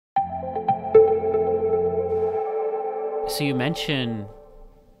So you mentioned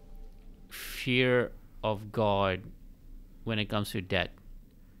fear of God when it comes to debt.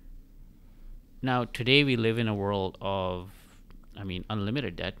 Now, today we live in a world of,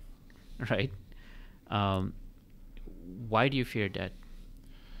 unlimited debt, right? Um, why do you fear debt?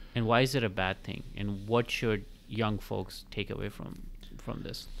 And why is it a bad thing? And what should young folks take away from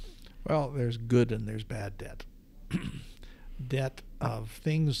this? Well, there's good and there's bad debt. Debt of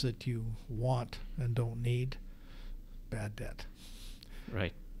things that you want and don't need, bad debt.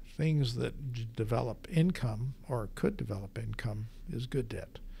 Right. Things that develop income or could develop income is good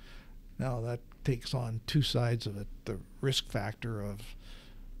debt. Now, that takes on two sides of it. The risk factor of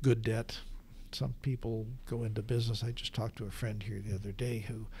good debt. Some people go into business. I just talked to a friend here the other day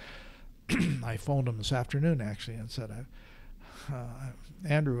who I phoned him this afternoon actually and said,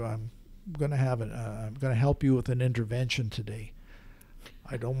 Andrew, I'm going to help you with an intervention today.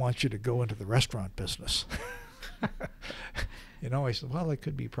 I don't want you to go into the restaurant business. I said, well, it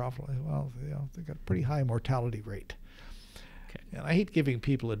could be profitable. Well, they've got a pretty high mortality rate. Okay. And I hate giving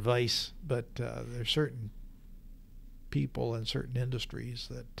people advice, but there's certain people in certain industries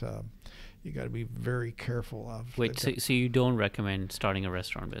that you got to be very careful of. Wait, so you don't recommend starting a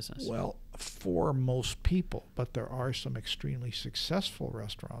restaurant business? Well, for most people, but there are some extremely successful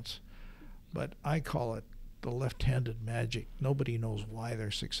restaurants. But I call it the left-handed magic. Nobody knows why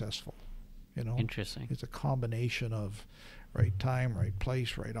they're successful. Interesting. It's a combination of right time, right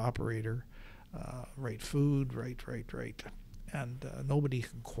place, right operator, right food, right, and nobody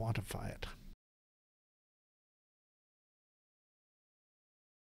can quantify it.